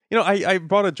I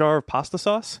bought a jar of pasta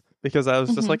sauce because I was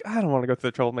just Hmm. like, I don't want to go through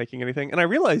the trouble of making anything. And I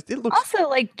realized it looks Also,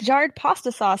 like jarred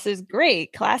pasta sauce is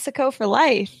great. Classico for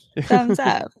life. Thumbs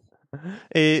up.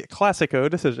 a classico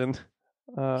decision.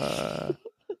 Uh,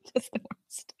 Just the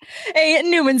worst. A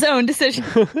Newman's own decision.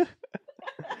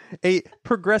 a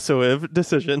progressive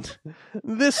decision.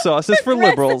 This sauce is for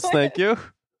liberals, thank you.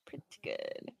 Pretty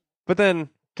good. But then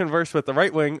converse with the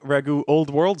right wing, ragu old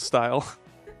world style.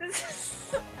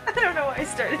 I don't know why I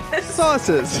started this.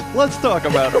 Sauces. Let's talk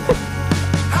about them.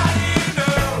 How do you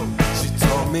know? She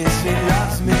told me she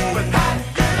loves me. But how do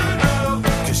you know?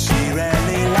 'Cause she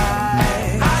rarely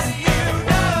lies. How do you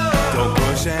know? Don't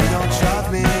push and don't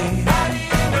shove me. How do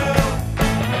you know?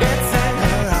 It's in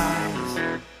her eyes.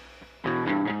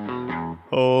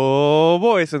 Oh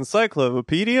boy, it's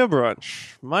Encyclopedia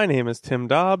Brunch. My name is Tim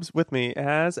Dobbs. With me,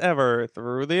 as ever,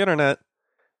 through the internet,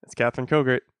 it's Catherine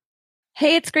Kogert.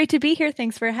 Hey, it's great to be here.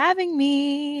 Thanks for having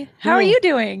me. How are Well- you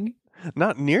doing?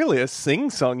 Not nearly as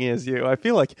sing-songy as you. I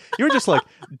feel like you were just like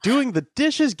doing the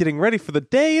dishes, getting ready for the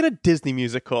day in a Disney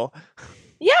musical.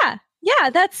 Yeah.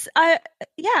 That's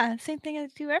same thing I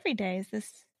do every day. Is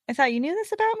this? I thought you knew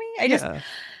this about me. Yeah.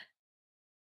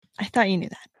 I thought you knew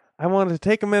that. I wanted to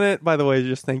take a minute. By the way,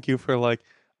 just thank you for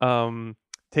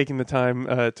taking the time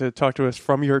to talk to us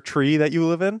from your tree that you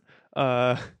live in.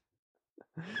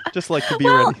 Just like to be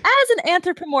Well, ready. as an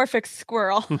anthropomorphic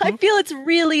squirrel, I feel it's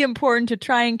really important to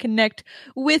try and connect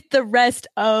with the rest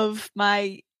of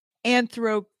my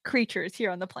anthro creatures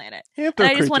here on the planet. And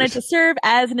I just wanted to serve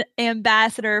as an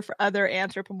ambassador for other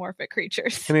anthropomorphic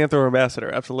creatures. An anthro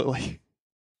ambassador, absolutely.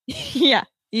 Yeah.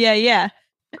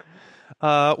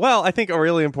 Well, I think a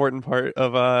really important part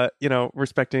of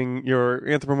respecting your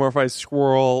anthropomorphized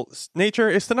squirrel nature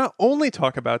is to not only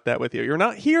talk about that with you. You're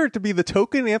not here to be the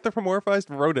token anthropomorphized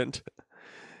rodent.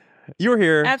 You're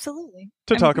here Absolutely.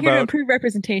 to talk here to about improve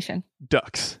representation.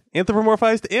 ducks,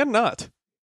 anthropomorphized and not.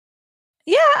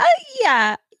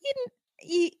 Yeah.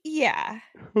 Yeah.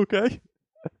 Okay.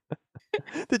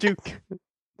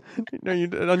 Are you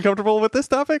uncomfortable with this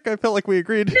topic? I felt like we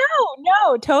agreed.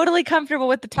 No, totally comfortable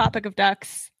with the topic of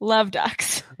ducks. Love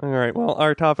ducks. All right. Well,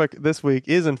 our topic this week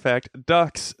is, in fact,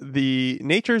 ducks, the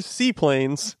nature's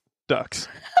seaplanes ducks.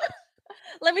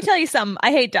 Let me tell you something.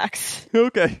 I hate ducks.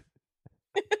 Okay.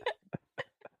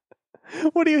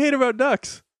 What do you hate about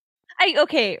ducks?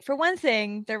 Okay, for one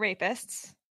thing, they're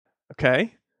rapists.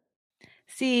 Okay.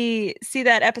 See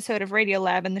that episode of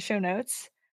Radiolab in the show notes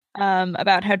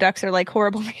about how ducks are like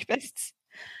horrible rapists.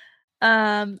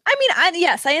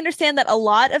 Yes, I understand that a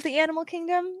lot of the animal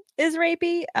kingdom is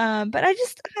rapey, but I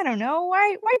don't know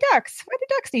why ducks. Why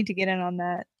do ducks need to get in on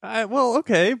that? Well,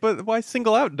 okay, but why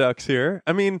single out ducks here?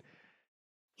 I mean,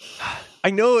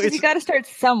 I know it's You got to start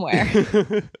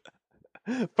somewhere.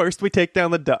 First we take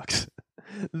down the ducks,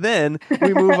 then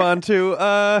we move on to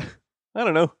I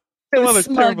don't know, some other Those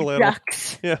smug terrible animal.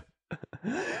 ducks. Yeah.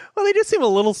 Well, they just seem a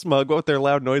little smug with their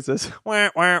loud noises.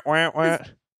 Wah, wah, wah, wah.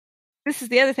 This is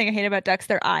the other thing I hate about ducks,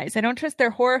 their eyes. I don't trust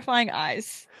their horrifying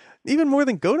eyes. Even more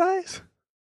than goat eyes?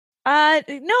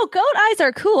 No, goat eyes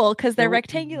are cool because they're No,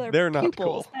 rectangular they're not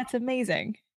pupils. cool. That's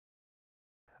amazing.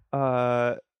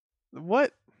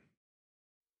 What?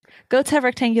 Goats have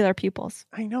rectangular pupils.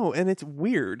 I know, and it's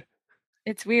weird.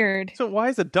 It's weird. So why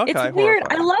is a duck eye It's weird.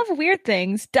 horrifying? I love weird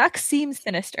things. Ducks seem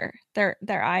sinister.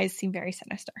 Their eyes seem very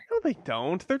sinister. No, they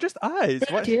don't. They're just eyes.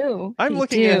 They What? do. I'm They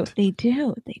looking do. at- They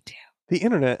do. They do. The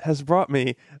internet has brought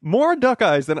me more duck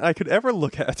eyes than I could ever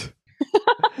look at.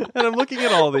 And I'm looking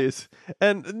at all these,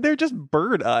 and they're just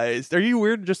bird eyes. Are you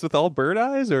weird just with all bird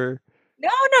eyes, or? No,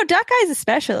 duck eyes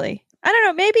especially. I don't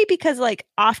know. Maybe because like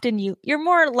often you're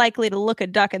more likely to look a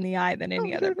duck in the eye than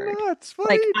any No, other they're bird. not. It's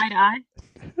Like fine. eye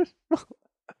to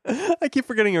eye. I keep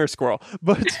forgetting you're a squirrel,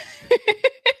 but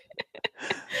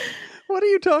what are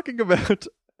you talking about?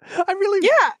 I really,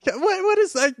 Yeah. What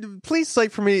is that? Please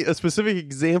cite for me a specific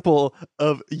example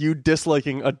of you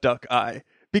disliking a duck eye,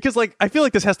 because like I feel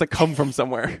like this has to come from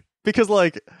somewhere. Because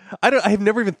like I have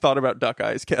never even thought about duck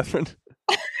eyes, Catherine.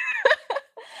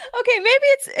 Okay, maybe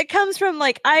it comes from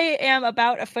like I am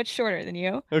about a foot shorter than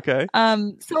you. Okay,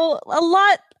 So a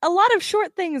lot of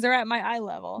short things are at my eye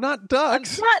level. not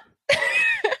ducks. Not.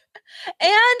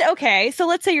 And okay, so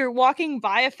let's say you're walking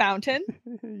by a fountain.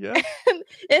 Yeah,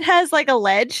 It has like a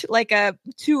ledge, like a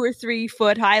 2 or 3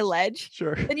 foot high ledge.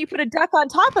 sure. Then you put a duck on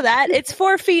top of that. It's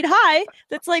 4 feet high.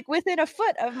 That's like within a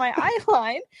foot of my eye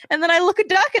line. And then I look a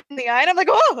duck in the eye and I'm like,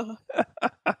 oh.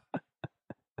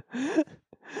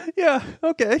 Yeah,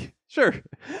 okay, sure.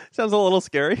 Sounds a little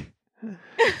scary.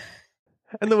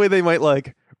 And the way they might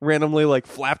like randomly like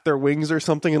flap their wings or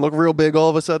something and look real big all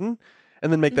of a sudden, and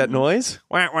then make that Mhm. noise.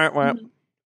 Wah, wah, wah. Mhm.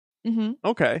 Mm-hmm.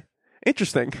 Okay.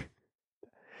 Interesting.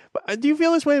 But do you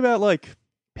feel this way about, like,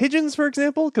 pigeons, for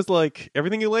example? Because, like,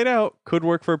 everything you laid out could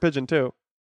work for a pigeon, too.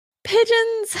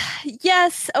 Pigeons,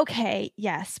 yes, okay,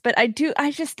 yes. But I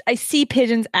see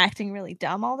pigeons acting really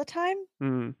dumb all the time.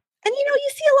 Mm. And,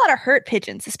 you see a lot of hurt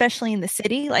pigeons, especially in the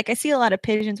city. Like, I see a lot of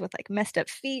pigeons with, like, messed up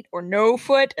feet or no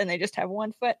foot, and they just have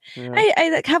one foot. Yeah.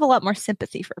 I have a lot more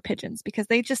sympathy for pigeons because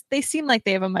they seem like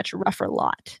they have a much rougher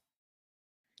lot.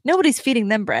 Nobody's feeding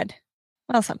them bread.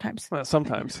 Well, sometimes.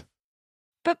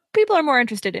 But people are more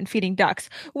interested in feeding ducks,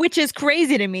 which is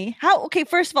crazy to me.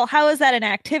 First of all, how is that an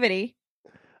activity?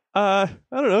 I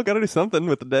don't know. Gotta do something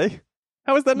with the day.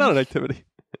 How is that not an activity?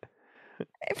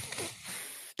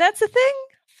 That's the thing.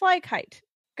 Fly kite.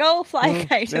 Go fly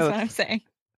kite is what I'm saying.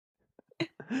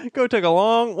 Go take a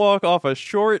long walk off a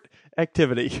short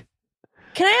activity.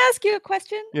 Can I ask you a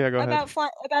question? Yeah, go ahead.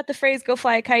 About the phrase "go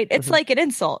fly a kite"? It's like an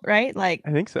insult, right? Like,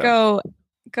 I think so.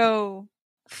 Go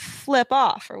flip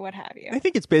off or what have you. I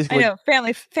think it's basically, I know,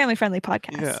 family friendly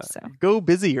podcast. Yeah. So go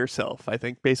busy yourself. I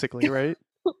think basically, right?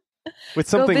 With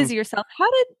something. Go busy yourself. How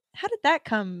did that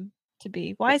come to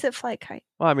be? Why is it fly kite?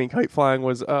 Well, I mean, kite flying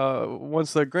was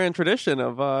once a grand tradition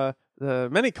of the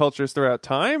many cultures throughout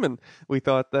time, and we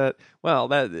thought that, well,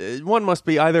 that one must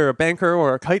be either a banker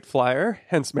or a kite flyer,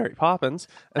 hence Mary Poppins.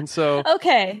 And so,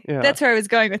 okay, yeah. That's where I was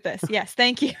going with this. Yes,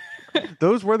 thank you.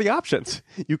 Those were the options.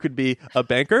 You could be a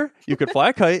banker, you could fly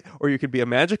a kite, or you could be a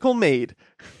magical maid.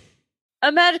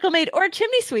 A magical maid or a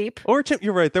chimney sweep.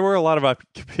 You're right. There were a lot of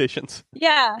occupations.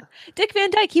 Yeah. Dick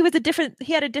Van Dyke, he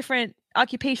had a different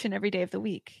occupation every day of the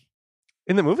week.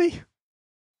 In the movie?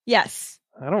 Yes.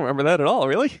 I don't remember that at all,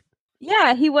 really.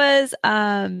 Yeah, he was,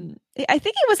 I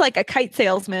think he was like a kite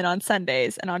salesman on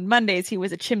Sundays, and on Mondays he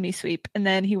was a chimney sweep. And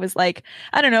then he was like,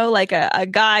 I don't know, like a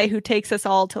guy who takes us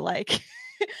all to like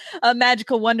a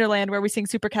magical wonderland where we sing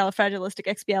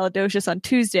Supercalifragilisticexpialidocious on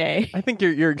Tuesday. I think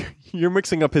you're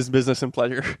mixing up his business and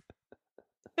pleasure.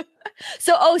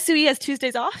 So he has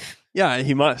Tuesdays off? Yeah,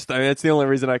 he must. I mean, that's the only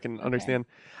reason I can understand.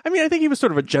 I mean, I think he was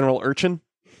sort of a general urchin.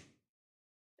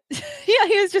 Yeah,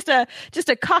 he was just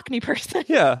a Cockney person.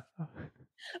 Yeah.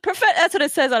 That's what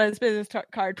it says on his business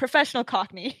card. Professional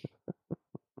Cockney.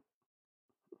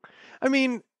 I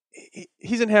mean,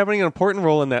 he's inhabiting an important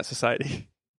role in that society.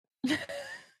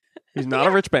 He's not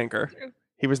a rich banker. True.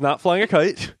 He was not flying a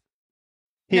kite.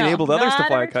 He enabled others to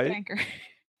fly a kite. Banker.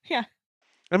 Yeah.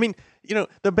 I mean,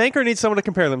 the banker needs someone to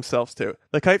compare themselves to.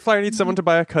 The kite flyer needs someone to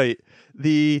buy a kite.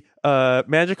 The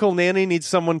magical nanny needs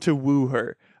someone to woo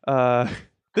her.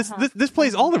 This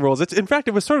plays all the roles. In fact,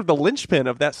 it was sort of the linchpin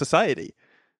of that society.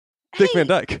 Dick Van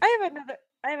Dyke. I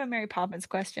have a Mary Poppins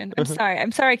question.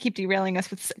 I'm sorry I keep derailing us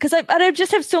because I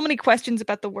just have so many questions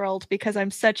about the world because I'm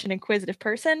such an inquisitive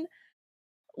person.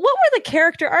 What were the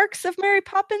character arcs of Mary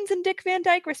Poppins and Dick Van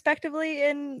Dyke, respectively,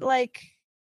 in like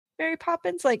Mary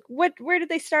Poppins? Like, where did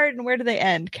they start and where do they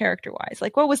end, character-wise?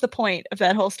 Like, what was the point of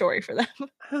that whole story for them?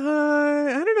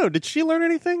 I don't know. Did she learn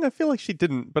anything? I feel like she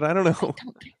didn't, but I don't know. I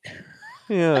don't think so.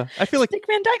 Yeah, I feel like Dick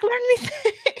Van Dyke learn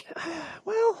anything?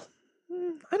 Well,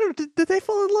 I don't know. Did they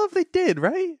fall in love? They did,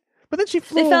 right? But then she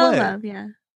flew away. They fell in love, yeah.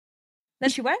 Then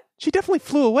she what? She definitely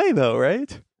flew away, though,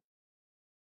 right?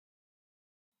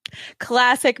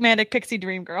 Classic Manic Pixie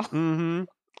Dream Girl. Mm-hmm.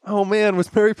 Oh, man.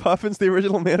 Was Mary Poppins the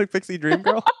original Manic Pixie Dream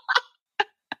Girl?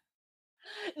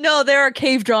 No, there are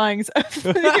cave drawings of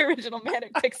the original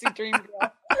Manic Pixie Dream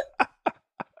Girl.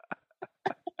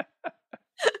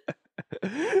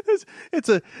 It's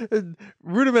a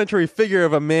rudimentary figure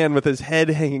of a man with his head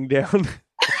hanging down.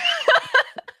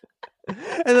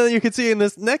 And then you can see in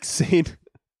this next scene,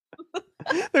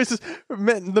 there's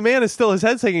the man is still, his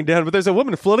head's hanging down, but there's a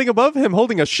woman floating above him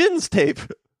holding a shins tape.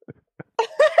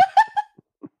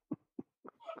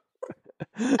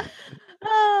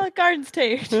 Gardens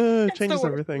tape. Changes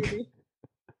everything.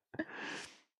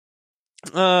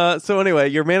 So anyway,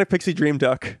 your Manic Pixie Dream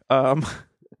Duck,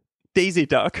 Daisy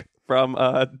Duck from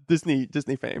Disney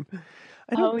fame.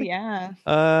 Yeah.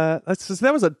 That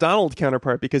was a Donald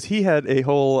counterpart because he had a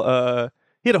whole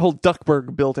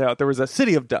Duckburg built out. There was a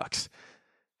city of ducks.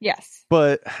 Yes.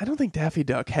 But I don't think Daffy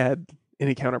Duck had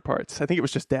any counterparts. I think it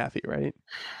was just Daffy, right?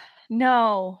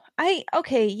 No.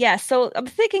 Yeah. So I'm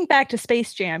thinking back to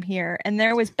Space Jam here, and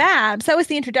there was Babs. That was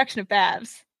the introduction of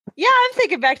Babs. Yeah, I'm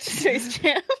thinking back to Space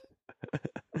Jam.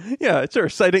 Yeah, sure.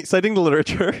 Citing the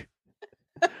literature.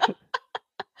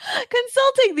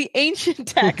 Consulting the ancient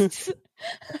texts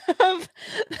of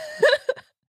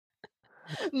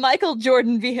Michael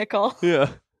Jordan vehicle. Yeah.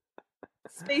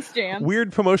 Space Jam.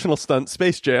 Weird promotional stunt,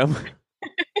 Space Jam.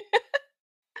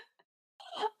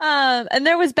 And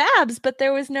there was Babs, but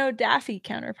there was no Daffy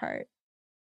counterpart.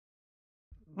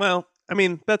 Well, I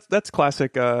mean, that's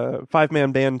classic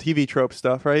 5-man band TV trope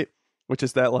stuff, right? Which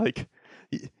is that, like,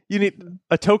 you need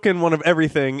a token, one of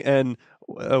everything, and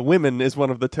women is one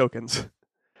of the tokens.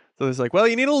 So there's like, well,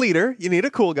 you need a leader, you need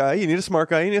a cool guy, you need a smart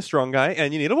guy, you need a strong guy,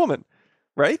 and you need a woman,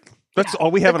 right? That's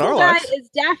all we have in our lives. The cool guy is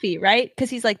Daffy, right? Because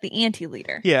he's like the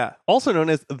anti-leader. Yeah, also known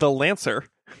as the Lancer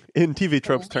in TV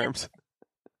tropes terms.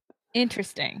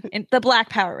 Interesting. And the Black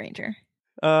Power Ranger.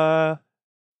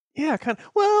 Yeah, kind of.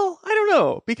 Well, I don't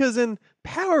know, because in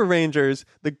Power Rangers,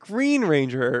 the Green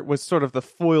Ranger was sort of the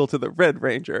foil to the Red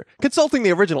Ranger, consulting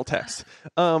the original text.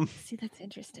 See, that's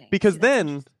interesting. Because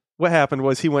what happened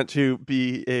was he went to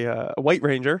be a White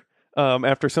Ranger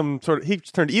after some sort of, he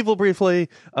turned evil briefly.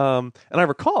 And I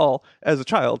recall as a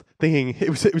child thinking it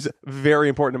was very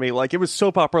important to me. Like, it was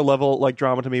soap opera level, like,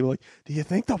 drama to me. Like, do you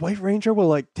think the White Ranger will,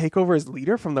 like, take over as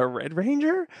leader from the Red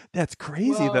Ranger? That's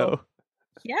crazy, though.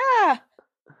 Yeah.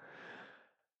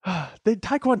 The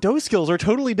Taekwondo skills are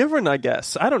totally different, I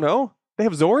guess. I don't know. They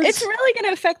have Zords. It's really going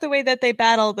to affect the way that they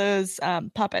battle those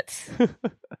puppets.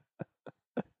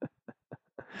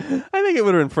 I think it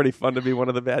would have been pretty fun to be one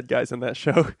of the bad guys in that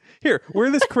show. Here, wear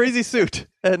this crazy suit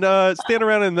and stand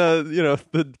around in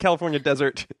the California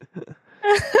desert.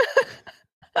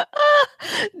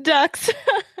 Ducks.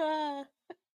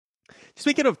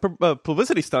 Speaking of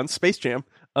publicity stunts, Space Jam.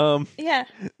 Yeah.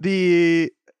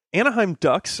 The Anaheim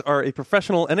Ducks are a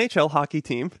professional NHL hockey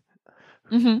team.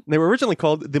 Mm-hmm. They were originally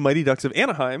called the Mighty Ducks of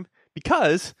Anaheim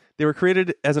because they were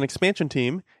created as an expansion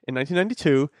team in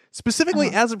 1992, specifically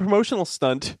as a promotional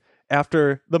stunt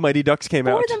after the Mighty Ducks came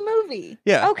out. For the movie?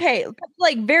 Yeah. Okay,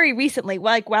 like very recently,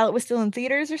 like while it was still in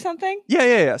theaters or something?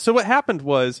 Yeah. So what happened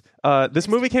was this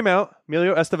movie came out,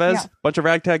 Emilio Estevez, bunch of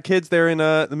ragtag kids there in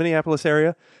the Minneapolis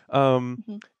area,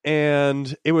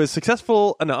 and it was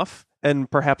successful enough,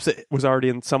 and perhaps it was already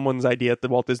in someone's idea at the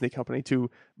Walt Disney Company to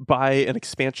buy an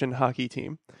expansion hockey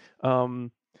team.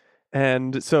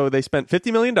 And so they spent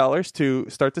 $50 million to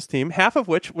start this team, half of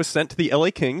which was sent to the LA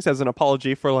Kings as an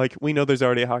apology for, like, we know there's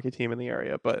already a hockey team in the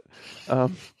area, but...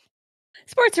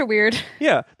 sports are weird.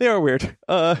 Yeah, they are weird.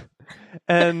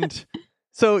 And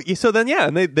so then,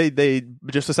 and they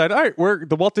just decided, all right,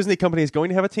 the Walt Disney Company is going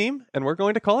to have a team, and we're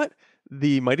going to call it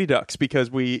the Mighty Ducks, because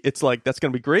it's like, that's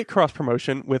going to be great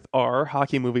cross-promotion with our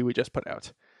hockey movie we just put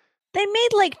out. They made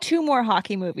like 2 more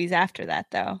hockey movies after that,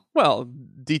 though. Well,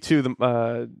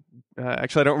 D2,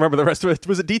 actually, I don't remember the rest of it.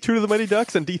 Was it D2 to the Mighty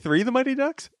Ducks and D3 the Mighty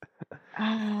Ducks?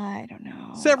 I don't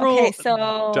know.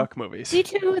 Several duck movies.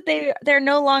 D2, they're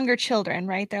no longer children,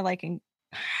 right? They're like in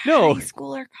high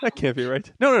school or college. That can't be right.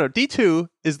 No. D2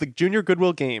 is the Junior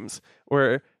Goodwill Games,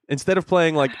 where instead of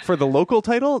playing like for the local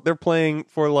title, they're playing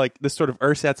for like this sort of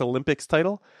Ersatz Olympics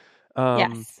title.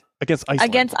 Yes. Against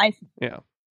Iceland. Yeah.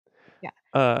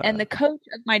 And the coach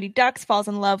of Mighty Ducks falls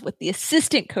in love with the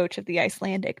assistant coach of the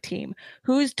Icelandic team,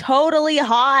 who's totally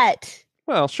hot.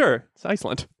 Well, sure. It's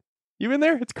Iceland. You in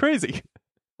there? It's crazy.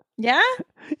 Yeah?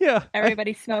 Yeah.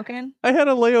 Everybody's smoking. I had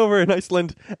a layover in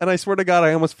Iceland, and I swear to God,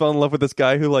 I almost fell in love with this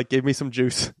guy who, like, gave me some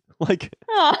juice. Like,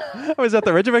 I was at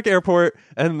the Reykjavik airport,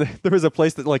 and there was a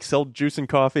place that, like, sold juice and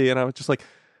coffee, and I was just like,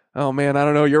 oh, man, I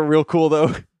don't know. You're real cool,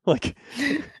 though. Like,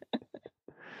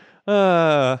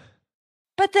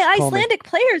 But the Icelandic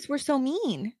players were so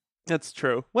mean. That's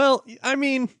true. Well, I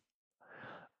mean,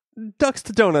 ducks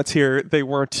to donuts here. They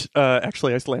weren't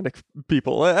actually Icelandic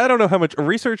people. I don't know how much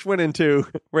research went into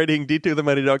rating D2 the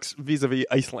Mighty Ducks vis-a-vis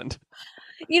Iceland.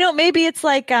 You know, maybe it's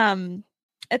like one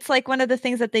of the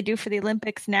things that they do for the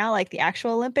Olympics now, like the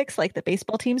actual Olympics, like the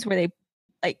baseball teams where they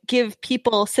like give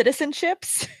people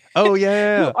citizenships. Oh,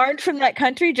 yeah. who aren't from that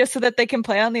country just so that they can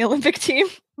play on the Olympic team.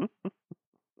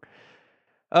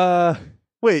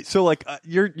 Wait, so like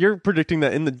you're predicting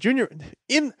that in the junior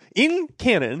in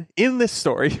canon in this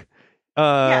story,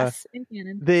 yes, in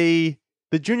canon, the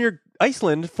junior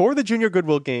Iceland for the Junior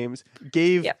Goodwill Games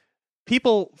gave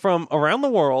people from around the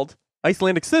world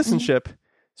Icelandic citizenship,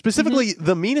 specifically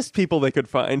the meanest people they could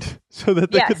find, so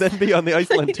that they could then be on the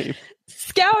Iceland team.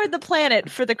 Scoured the planet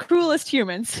for the cruelest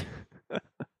humans.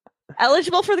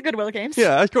 Eligible for the Goodwill Games.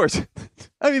 Yeah, of course.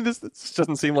 I mean, this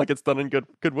doesn't seem like it's done in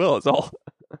goodwill at all.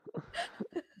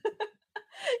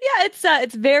 Yeah,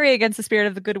 it's very against the spirit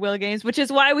of the Goodwill Games, which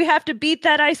is why we have to beat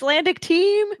that Icelandic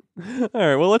team. All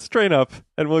right, well, let's train up,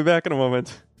 and we'll be back in a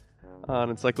moment on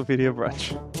Encyclopedia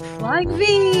Brunch. Flying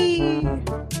V!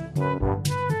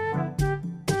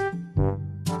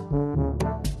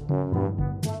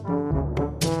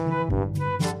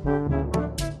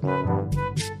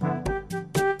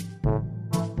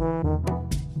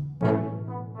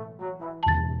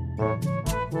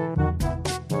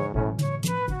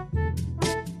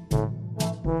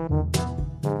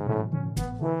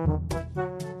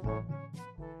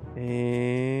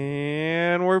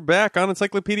 we're back on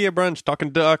Encyclopedia Brunch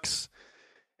talking ducks.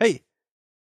 Hey.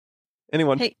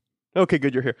 Anyone? Hey. Okay,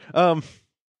 good, you're here.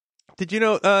 Did you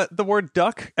know the word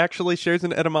duck actually shares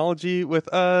an etymology with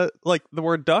like the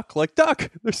word duck? Like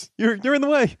duck! You're in the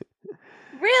way.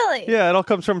 Really? Yeah, it all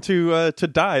comes from to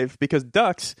dive, because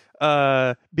ducks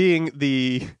being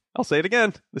the, I'll say it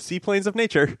again, the seaplanes of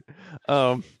nature.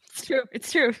 It's true.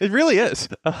 It's true. It really is.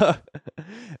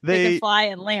 They can fly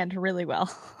and land really well.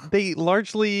 They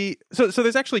largely so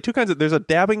there's actually two kinds of, there's a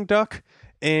dabbing duck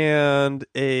and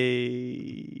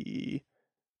a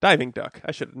diving duck.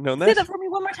 I should have known that. Say that for me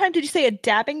one more time. Did you say a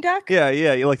dabbing duck? Yeah.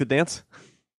 You like to dance?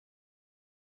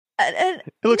 It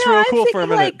looks real cool for a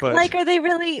minute, but like, are they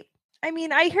really? I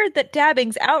mean, I heard that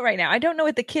dabbing's out right now. I don't know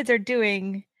what the kids are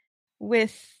doing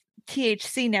with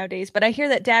THC nowadays, but I hear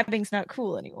that dabbing's not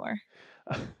cool anymore.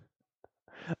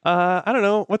 I don't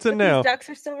know what's in now. Ducks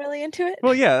are still really into it.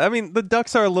 Well, yeah. I mean, the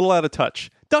ducks are a little out of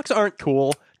touch. Ducks aren't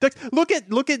cool. Ducks. Look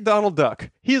at Donald Duck.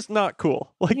 He is not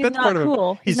cool. Like, he's that's not part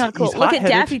cool. of him. He's not cool. Look at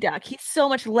Daffy Duck. He's so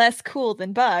much less cool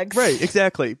than Bugs. Right.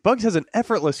 Exactly. Bugs has an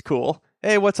effortless cool.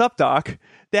 Hey, what's up, Doc?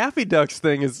 Daffy Duck's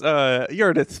thing is,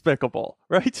 you're despicable,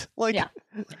 right? Like, yeah.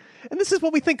 And this is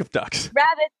what we think of ducks.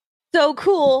 Rabbits, so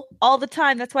cool all the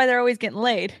time. That's why they're always getting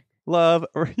laid. Love.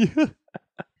 Well,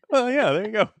 yeah, there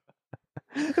you go.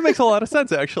 It makes a lot of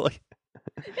sense, actually.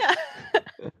 Yeah.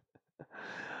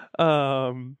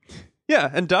 Yeah,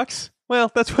 and ducks, well,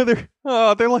 that's why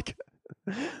they're like,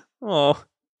 oh,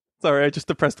 sorry, I just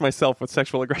depressed myself with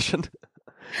sexual aggression.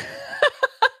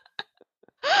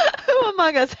 Who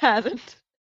among us hasn't?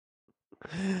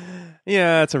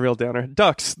 Yeah, it's a real downer.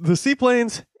 Ducks, the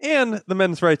seaplanes, and the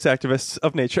men's rights activists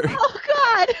of nature. Oh,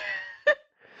 God.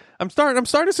 I'm starting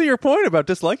to see your point about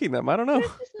disliking them. I don't know.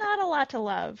 There's just not a lot to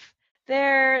love.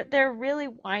 They're really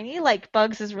whiny. Like,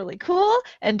 Bugs is really cool,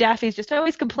 and Daffy's just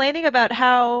always complaining about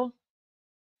how,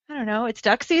 I don't know, it's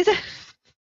duck season.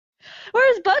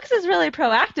 Whereas Bugs is really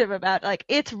proactive about, like,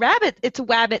 it's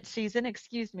wabbit season,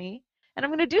 excuse me, and I'm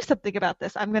going to do something about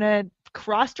this. I'm going to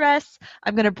cross-dress.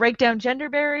 I'm going to break down gender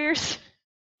barriers.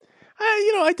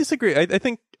 I disagree. I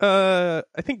think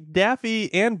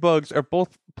Daffy and Bugs are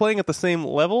both playing at the same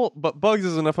level, but Bugs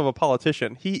is enough of a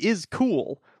politician. He is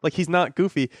cool. Like, he's not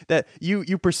goofy, that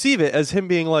you perceive it as him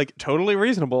being, like, totally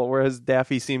reasonable, whereas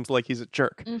Daffy seems like he's a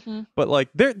jerk. Mm-hmm. But, like,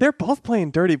 they're both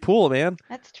playing dirty pool, man.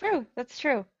 That's true.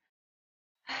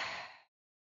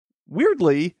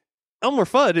 Weirdly, Elmer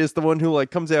Fudd is the one who,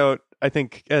 like, comes out, I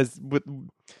think, as with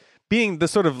being the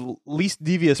sort of least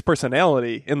devious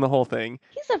personality in the whole thing.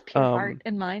 He's of pure heart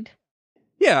and mind.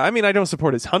 Yeah, I mean, I don't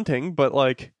support his hunting, but,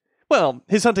 like, well,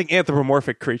 his hunting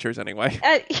anthropomorphic creatures anyway.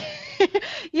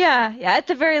 Yeah. At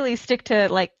the very least, stick to,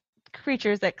 like,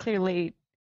 creatures that clearly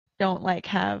don't, like,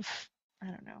 have, I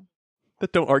don't know.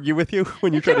 That don't argue with you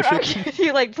when you try to shoot them. With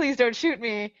you, like, please don't shoot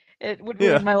me. It would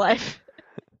ruin my life.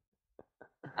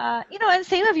 And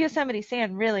same of Yosemite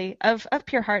Sam, really, of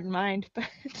pure heart and mind, but.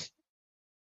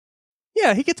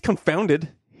 Yeah, he gets confounded.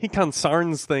 He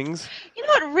consarns things. You know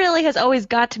what really has always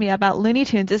got to me about Looney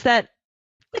Tunes is that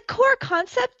the core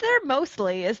concept there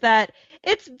mostly is that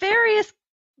it's various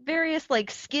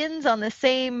like skins on the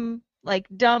same like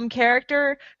dumb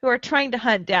character who are trying to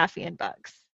hunt Daffy and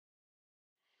Bugs.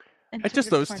 And it's just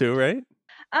those two, right?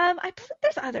 I believe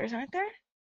there's others, aren't there?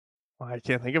 Well, I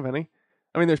can't think of any.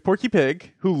 I mean, there's Porky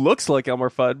Pig, who looks like Elmer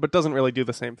Fudd, but doesn't really do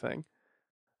the same thing.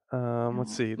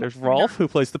 Let's see. There's Rolf, who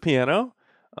plays the piano.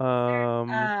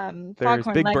 There's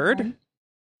Big Bird.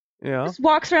 Yeah. Just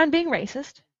walks around being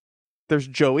racist. There's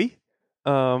Joey.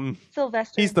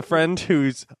 Sylvester. He's the friend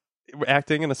who's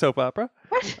acting in a soap opera.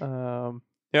 What?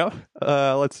 Yeah.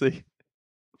 Let's see.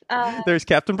 There's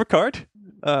Captain Picard.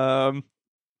 And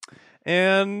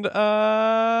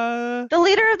the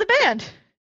leader of the band.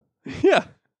 Yeah.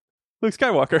 Luke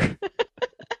Skywalker.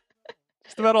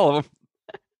 Just about all of them.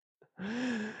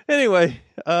 Anyway,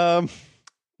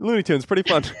 Looney Tunes, pretty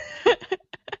fun.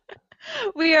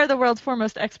 We are the world's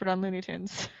foremost expert on Looney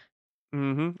Tunes.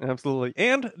 Mm-hmm, absolutely.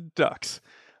 And ducks.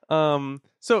 So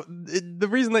the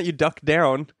reason that you duck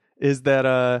down is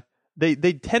that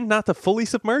they tend not to fully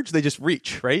submerge. They just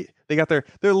reach, right? They got their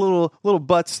little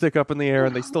butts stick up in the air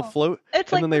and they still float.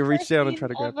 It's and then they reach down and try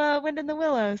to grab. Wind in the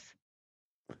Willows.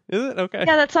 Is it? Okay.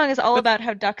 Yeah, that song is all about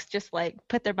how ducks just like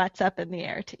put their butts up in the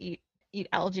air to eat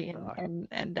algae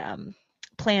and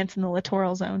plants in the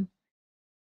littoral zone.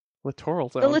 Littoral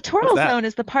zone? The littoral zone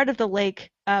is the part of the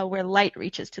lake where light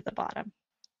reaches to the bottom.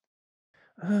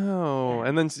 Oh,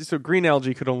 and then so green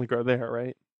algae could only grow there,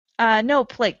 right? No,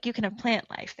 like you can have plant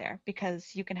life there because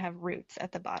you can have roots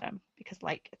at the bottom because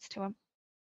light gets to them.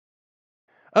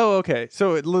 Oh, okay.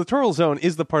 So the littoral zone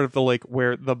is the part of the lake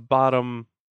where the bottom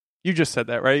You just said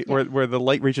that, right? Yeah. Where the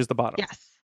light reaches the bottom. Yes.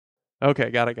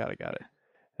 Okay, got it.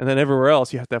 And then everywhere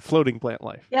else, you have to have floating plant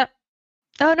life. Yep.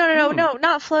 Oh, no,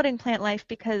 not floating plant life,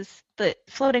 because the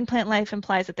floating plant life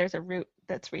implies that there's a root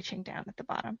that's reaching down at the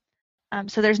bottom.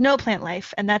 So there's no plant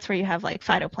life, and that's where you have like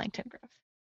phytoplankton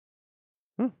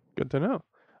growth. Good to know.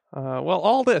 Well,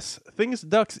 all this, things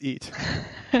ducks eat.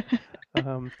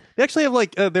 They actually have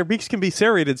like their beaks can be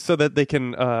serrated so that they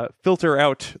can filter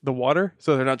out the water,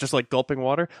 so they're not just like gulping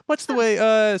water. Much the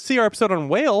way see our episode on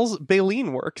whales,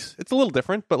 baleen works. It's a little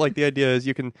different, but like the idea is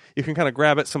you can kind of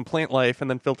grab at some plant life and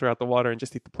then filter out the water and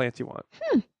just eat the plants you want.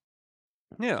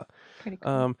 Yeah. Pretty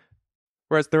cool.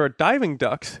 Whereas there are diving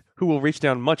ducks who will reach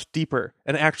down much deeper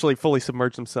and actually fully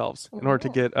submerge themselves in order to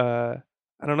get I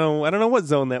don't know what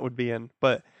zone that would be in,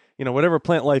 but whatever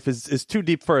plant life is too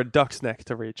deep for a duck's neck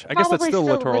to reach. I guess that's still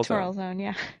littoral zone.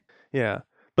 Yeah. Yeah.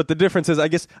 But the difference is, I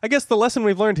guess the lesson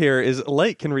we've learned here is a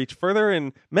lake can reach further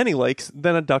in many lakes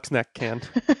than a duck's neck can.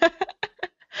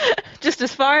 Just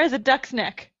as far as a duck's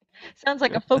neck. Sounds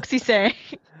like a folksy saying.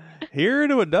 Here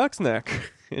to a duck's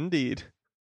neck. Indeed.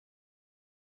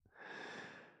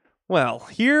 Well,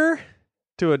 here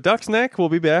to a duck's neck. We'll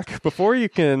be back before you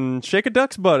can shake a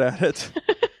duck's butt at it.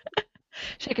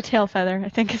 Shake a tail feather, I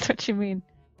think is what you mean.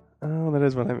 Oh, that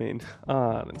is what I mean.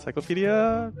 On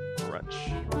Encyclopedia Brunch.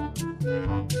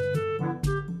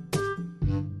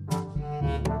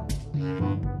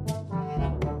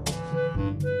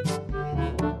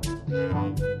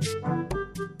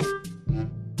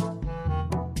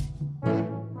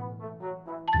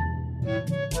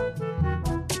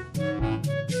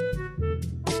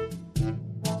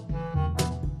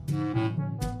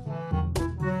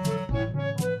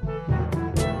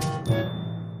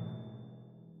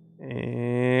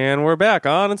 And we're back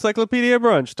on Encyclopedia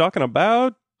Brunch talking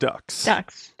about ducks.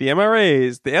 Ducks. The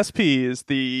MRAs, the SPs,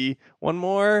 the one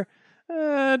more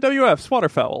WFs,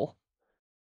 waterfowl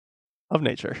of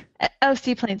nature.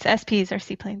 Seaplanes. SPs are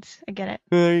seaplanes. I get it.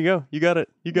 There you go. You got it.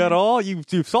 You got all.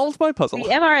 You've solved my puzzle. The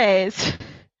MRAs.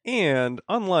 And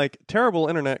unlike terrible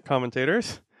internet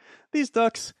commentators, these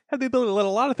ducks have the ability to let a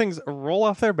lot of things roll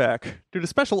off their back due to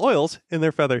special oils in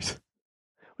their feathers.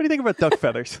 What do you think about duck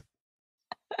feathers?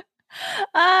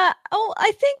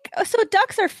 I think so.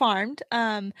 Ducks are farmed,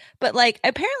 but like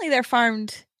apparently they're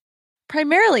farmed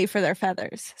primarily for their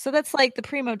feathers. So that's like the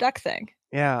primo duck thing.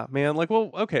 Yeah, man. Like,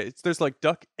 well, okay. There's like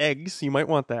duck eggs. You might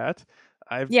want that.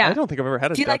 I don't think I've ever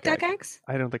had a duck egg. Do you like duck eggs?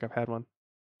 I don't think I've had one.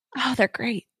 Oh, they're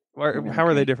great. How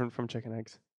are they different from chicken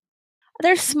eggs?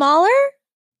 They're smaller.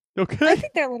 Okay. I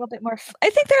think they're a little bit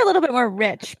more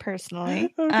rich,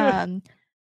 personally. Okay.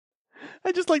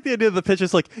 I just like the idea of the pitch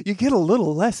is like, you get a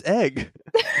little less egg.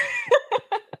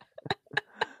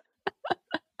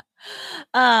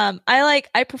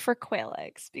 I prefer quail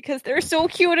eggs because they're so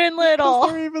cute and little.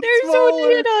 They're so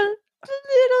little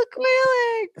quail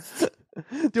eggs.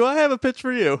 Do I have a pitch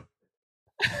for you?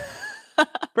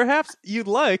 Perhaps you'd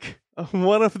like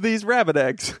one of these rabbit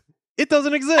eggs. It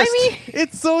doesn't exist. I mean,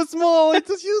 it's so small. It's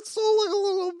so like a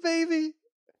little baby.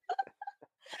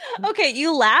 Okay,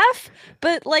 you laugh,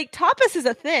 but like tapas is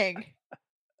a thing.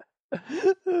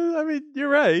 I mean, you're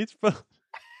right, but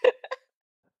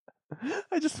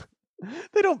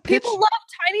they don't pitch. People love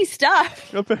tiny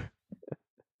stuff.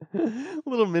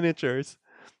 Little miniatures.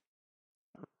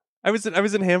 I was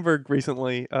in Hamburg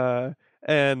recently,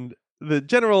 and the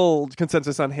general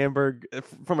consensus on Hamburg,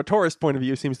 from a tourist point of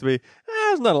view, seems to be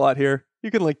there's not a lot here. You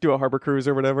can like do a harbor cruise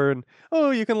or whatever, and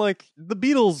you can like the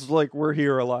Beatles like were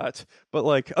here a lot, but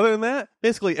like other than that,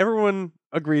 basically everyone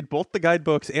agreed. Both the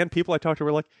guidebooks and people I talked to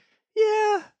were like,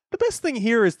 yeah, the best thing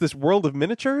here is this world of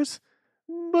miniatures,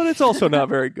 but it's also not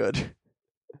very good.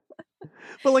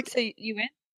 But like, so you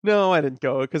went? No, I didn't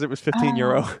go because it was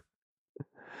 €15.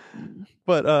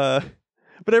 But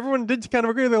everyone did kind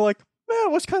of agree. They're like, man,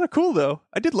 it was kind of cool though.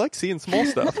 I did like seeing small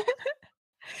stuff.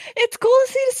 It's cool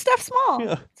to see stuff small.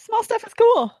 Yeah. Small stuff is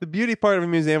cool. The beauty part of a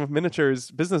museum of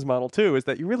miniatures business model too is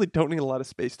that you really don't need a lot of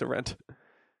space to rent.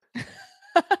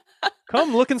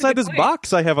 Come look inside this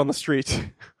box I have on the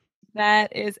street.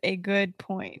 That is a good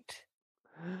point.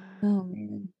 Oh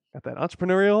man, got that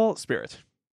entrepreneurial spirit.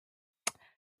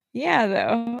 Yeah,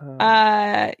 though.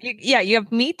 You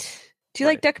have meat. Do you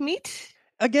like duck meat?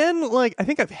 Again, like I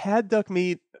think I've had duck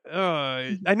meat.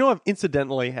 I know I've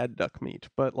incidentally had duck meat,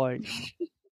 but like,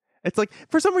 it's like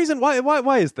for some reason,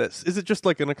 why is this? Is it just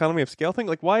like an economy of scale thing?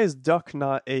 Like, why is duck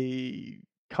not a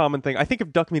common thing? I think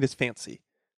of duck meat as fancy.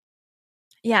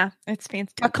 Yeah, it's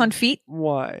fancy. Duck confit.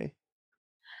 Why?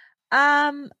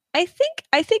 I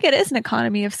think it is an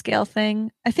economy of scale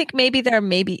thing. I think maybe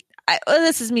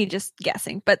this is me just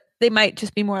guessing, but they might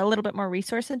just be a little bit more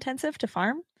resource intensive to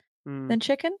farm. than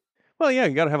chicken? Well, yeah,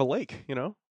 you got to have a lake,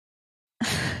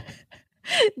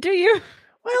 Do you?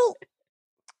 Well,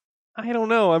 I don't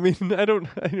know. I mean, I don't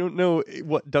know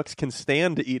what ducks can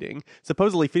stand eating.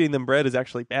 Supposedly feeding them bread is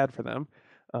actually bad for them.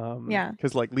 Yeah.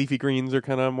 Because like leafy greens are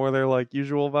kind of more their like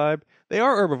usual vibe. They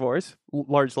are herbivores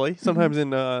largely. Sometimes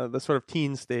in the sort of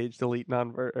teen stage they'll eat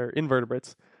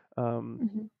invertebrates. So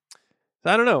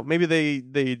I don't know. Maybe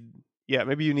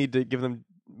maybe you need to give them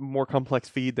more complex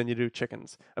feed than you do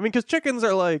chickens. I mean, because chickens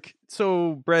are like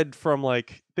so bred from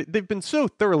like they've been so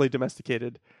thoroughly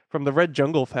domesticated from the red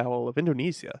jungle fowl of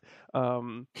Indonesia.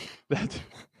 That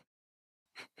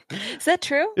is that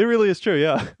true? It really is true.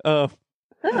 Yeah.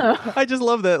 I just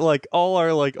love that. Like all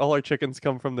our chickens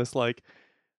come from this like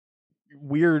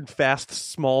weird, fast,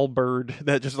 small bird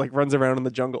that just like runs around in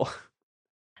the jungle.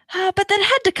 But that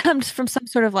had to come from some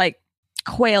sort of like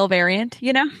quail variant,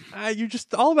 You're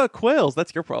just all about quails.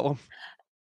 That's your problem.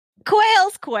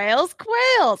 Quails.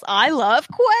 I love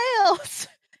quails.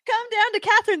 Come down to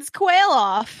Catherine's quail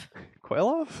off. Quail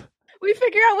off? We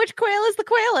figure out which quail is the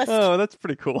quailest. Oh, that's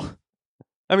pretty cool.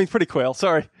 I mean, pretty quail.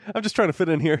 Sorry. I'm just trying to fit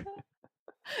in here.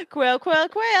 Quail.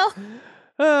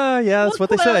 Yeah, that's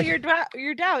what they say.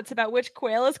 Your doubts about which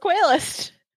quail is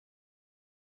quailest.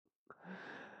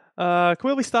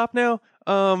 Can we stop now?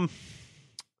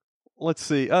 Let's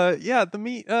see. Yeah, the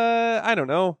meat. I don't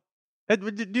know.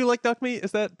 Do you like duck meat?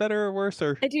 Is that better or worse?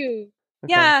 Or I do.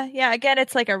 Okay. Yeah. Again,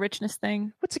 it's like a richness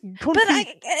thing. What's it? But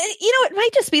it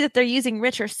might just be that they're using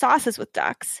richer sauces with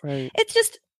ducks. Right. It's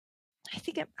just, I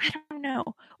don't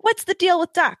know. What's the deal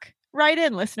with duck? Write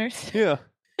in, listeners. Yeah.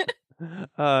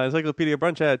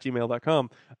 encyclopediabrunch@gmail.com.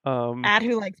 At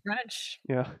Who Likes Brunch.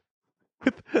 Yeah.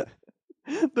 With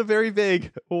the very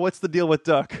vague, well, what's the deal with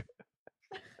duck?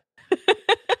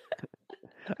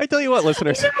 I tell you what,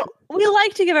 listeners. We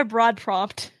like to give a broad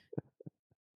prompt.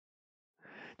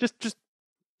 Just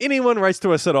anyone writes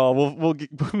to us at all, we'll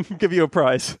give you a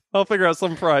prize. I'll figure out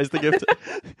some prize to give to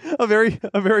a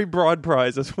very broad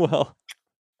prize as well.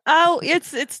 Oh,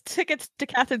 it's tickets to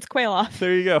Catherine's quail off.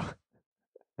 There you go.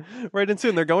 Right in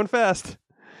soon. They're going fast.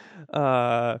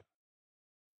 So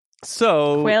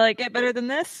quail ain't get better than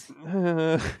this.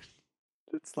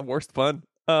 It's the worst fun.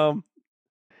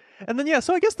 And then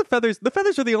so I guess the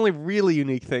feathers are the only really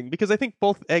unique thing, because I think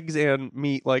both eggs and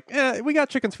meat, like, we got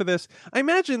chickens for this. I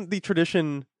imagine the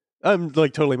tradition, I'm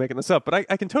like totally making this up, but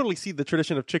I can totally see the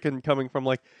tradition of chicken coming from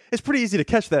like, it's pretty easy to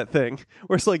catch that thing.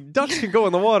 Where it's like ducks can go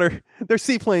in the water. They're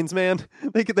seaplanes, man.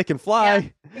 They can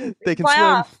fly. Yeah. They can fly swim.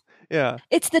 Off. Yeah.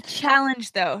 It's the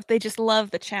challenge though. They just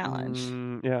love the challenge.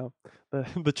 Yeah.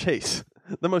 The chase.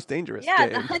 The most dangerous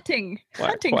game. The hunting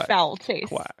fowl chase,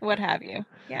 what have you.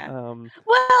 Yeah. Well,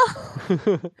 I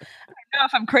don't know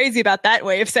if I'm crazy about that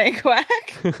way of saying quack.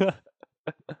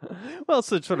 Well,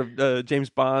 it's a sort of James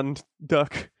Bond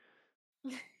duck.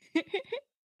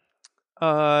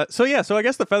 So I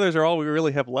guess the feathers are all we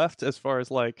really have left as far as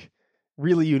like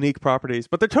really unique properties,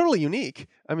 but they're totally unique.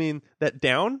 I mean, that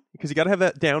down, because you got to have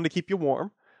that down to keep you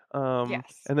warm. Yes.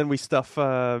 And then we stuff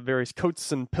various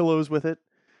coats and pillows with it.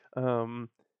 And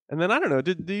then I don't know.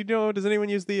 Do you know? Does anyone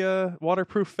use the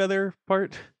waterproof feather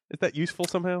part? Is that useful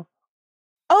somehow?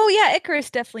 Oh yeah, Icarus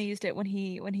definitely used it when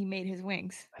he made his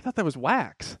wings. I thought that was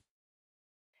wax.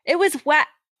 It was wax.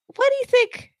 What do you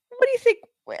think?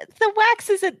 The wax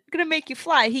isn't going to make you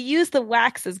fly. He used the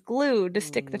wax as glue to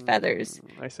stick the feathers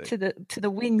to the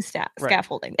wing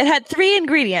scaffolding. It had 3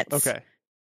 ingredients. Okay.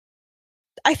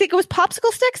 I think it was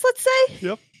popsicle sticks. Let's say.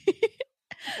 Yep.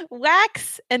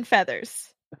 Wax and feathers.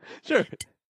 Sure.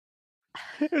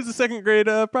 It was a second grade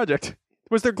project.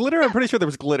 Was there glitter? I'm pretty sure there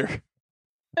was glitter.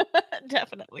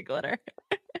 Definitely glitter.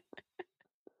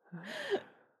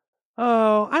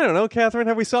 Oh, I don't know, Catherine.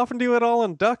 Have we softened you at all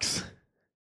on ducks?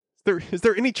 Is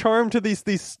there any charm to these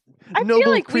noble I feel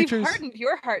like creatures? We've hardened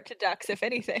your heart to ducks, if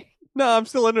anything. No, I'm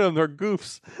still into them. They're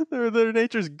goofs. They're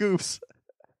nature's goofs.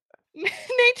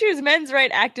 Nature's men's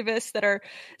right activists that are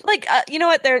like, you know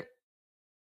what?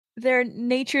 They're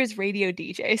nature's radio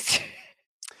DJs.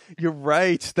 You're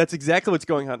right. That's exactly what's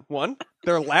going on. One,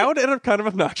 they're loud and kind of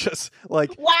obnoxious.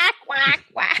 Like whack, whack,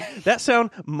 whack. That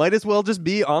sound might as well just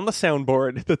be on the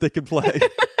soundboard that they can play.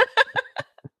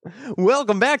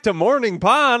 Welcome back to Morning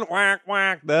Pond. Whack,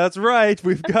 whack. That's right.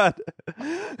 We've got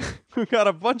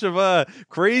a bunch of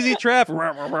crazy traffic.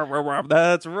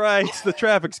 That's right. The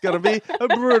traffic's gonna be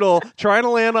brutal. Trying to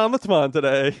land on the pond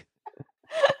today.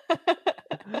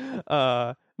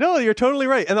 No, you're totally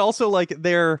right. And also, like,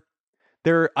 they're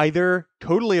either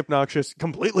totally obnoxious,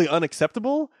 completely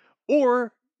unacceptable,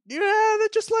 or yeah, they're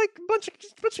just like a bunch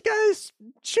of guys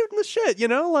shooting the shit, you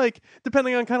know, like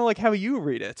depending on kind of like how you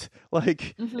read it.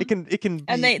 Like it can be...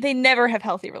 And they never have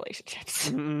healthy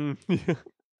relationships.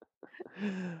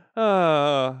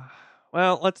 Well,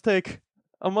 let's take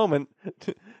a moment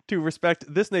to respect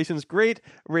this nation's great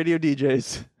radio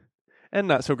DJs and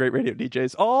not so great radio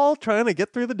DJs, all trying to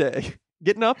get through the day,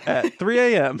 getting up at 3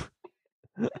 a.m.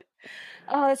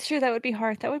 Oh, that's true. That would be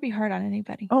hard. That would be hard on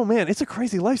anybody. Oh man, it's a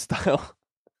crazy lifestyle.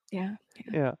 Yeah.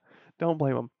 Don't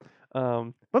blame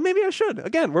them. But maybe I should.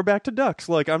 Again, we're back to ducks.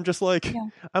 Like I'm just like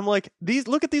I'm like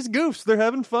look at these goofs. They're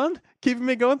having fun, keeping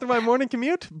me going through my morning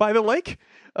commute by the lake.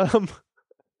 And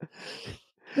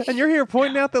you're here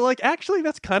pointing out that like actually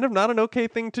that's kind of not an okay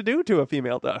thing to do to a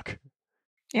female duck.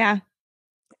 Yeah.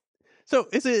 So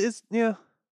is yeah.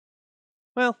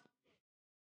 Well,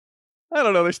 I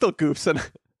don't know. They're still goofs, and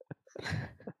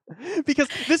because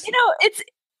this, you know, it's.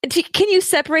 Can you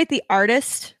separate the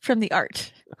artist from the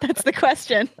art? That's the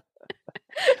question.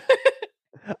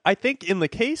 I think in the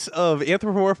case of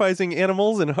anthropomorphizing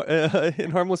animals in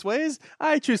harmless ways,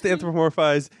 I choose to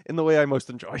anthropomorphize in the way I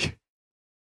most enjoy.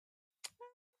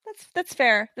 That's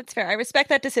fair. That's fair. I respect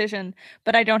that decision,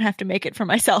 but I don't have to make it for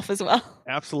myself as well.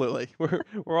 Absolutely.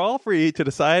 We're all free to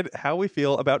decide how we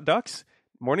feel about ducks,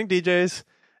 morning DJs,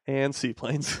 and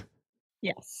seaplanes.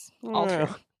 Yes. All true.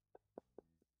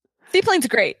 Seaplane's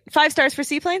great. 5 stars for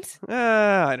seaplanes?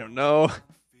 I don't know.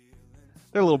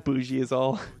 They're a little bougie is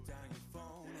all.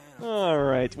 All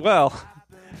right. Well,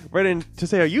 right in to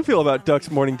say how you feel about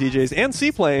ducks, morning DJs, and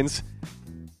seaplanes.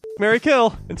 Marry,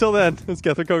 kill. Until then, it's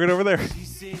Catherine Kogan over there.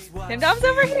 Tim Dom's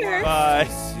over here. Bye.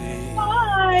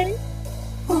 Bye.